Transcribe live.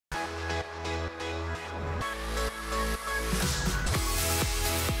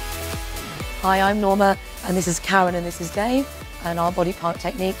Hi, I'm Norma, and this is Karen, and this is Dave, and our body pump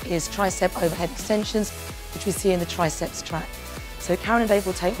technique is tricep overhead extensions, which we see in the triceps track. So Karen and Dave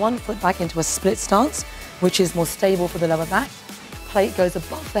will take one foot back into a split stance, which is more stable for the lower back. Plate goes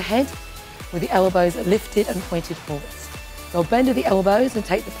above the head, with the elbows lifted and pointed forwards. They'll bend at the elbows and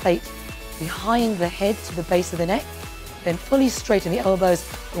take the plate behind the head to the base of the neck, then fully straighten the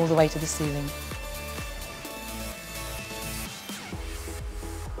elbows all the way to the ceiling.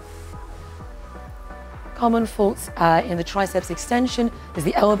 Common faults in the triceps extension is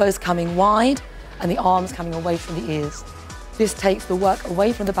the elbows coming wide and the arms coming away from the ears. This takes the work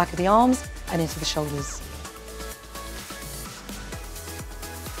away from the back of the arms and into the shoulders.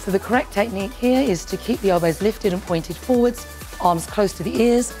 So the correct technique here is to keep the elbows lifted and pointed forwards, arms close to the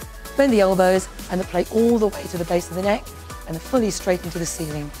ears, bend the elbows and the plate all the way to the base of the neck and fully straighten to the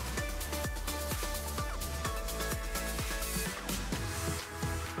ceiling.